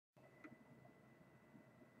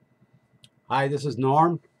Hi, this is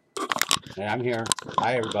Norm. And I'm here.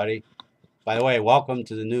 Hi, everybody. By the way, welcome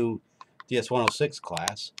to the new DS-106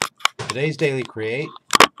 class. Today's Daily Create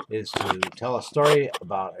is to tell a story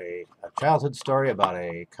about a childhood story about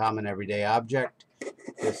a common everyday object.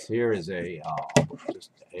 This here is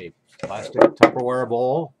just a plastic Tupperware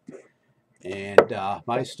bowl. And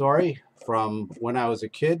my story from when I was a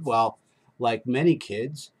kid, well, like many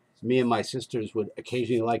kids, me and my sisters would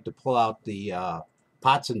occasionally like to pull out the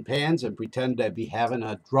pots and pans and pretend to be having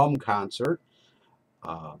a drum concert.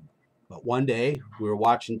 But one day we were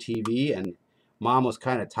watching TV and Mom was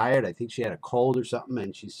kind of tired. I think she had a cold or something,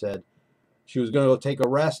 and she said she was going to go take a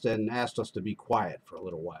rest and asked us to be quiet for a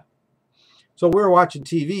little while. So we were watching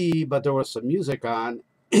TV, but there was some music on,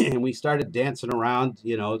 and we started dancing around.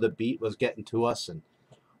 You know, the beat was getting to us, and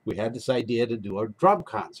we had this idea to do a drum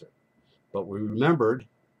concert. But we remembered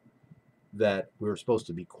that we were supposed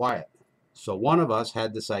to be quiet. So one of us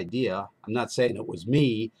had this idea. I'm not saying it was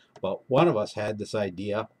me, but one of us had this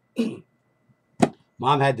idea.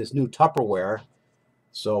 Mom had this new Tupperware,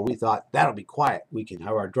 so we thought that'll be quiet. We can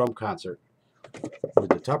have our drum concert with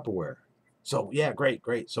the Tupperware. So yeah, great.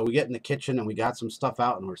 So we get in the kitchen and we got some stuff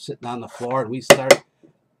out and we're sitting on the floor and we start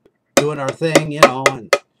doing our thing,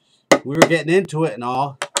 and we were getting into it and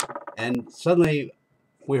all. And suddenly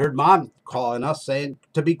we heard Mom calling us saying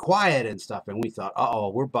to be quiet and stuff. And we thought,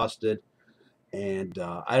 uh-oh, we're busted. And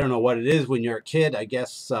I don't know what it is when you're a kid. I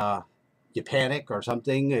guess you panic or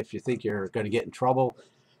something if you think you're going to get in trouble.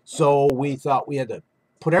 So we thought we had to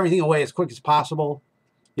put everything away as quick as possible.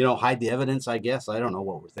 Hide the evidence, I guess. I don't know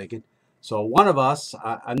what we're thinking. So one of us,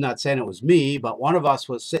 I'm not saying it was me, but one of us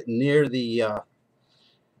was sitting near the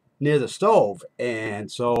stove. And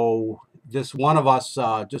so this one of us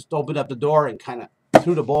just opened up the door and kind of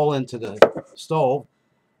threw the bowl into the stove.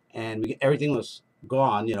 And everything was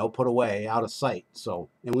gone, put away, out of sight. So,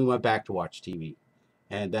 and we went back to watch TV.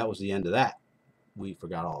 And that was the end of that. We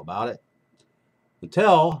forgot all about it.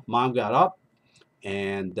 Until Mom got up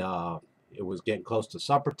and it was getting close to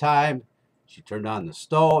supper time. She turned on the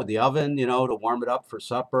stove, the oven, to warm it up for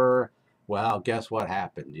supper. Well, guess what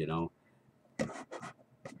happened,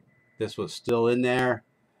 This was still in there.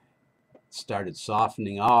 It started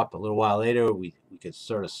softening up. A little while later, we could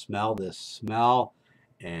sort of smell this smell.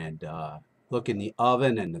 And look in the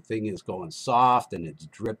oven, and the thing is going soft, and it's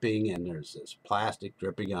dripping, and there's this plastic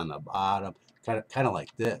dripping on the bottom, kind of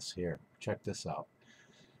like this. Here, check this out.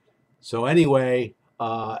 So anyway,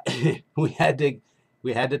 we had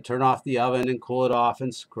to turn off the oven and cool it off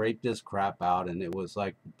and scrape this crap out, and it was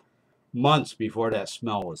like months before that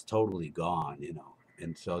smell was totally gone,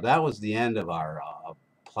 And so that was the end of our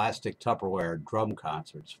plastic Tupperware drum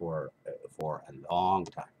concerts for a long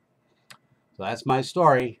time. So that's my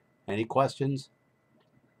story. Any questions?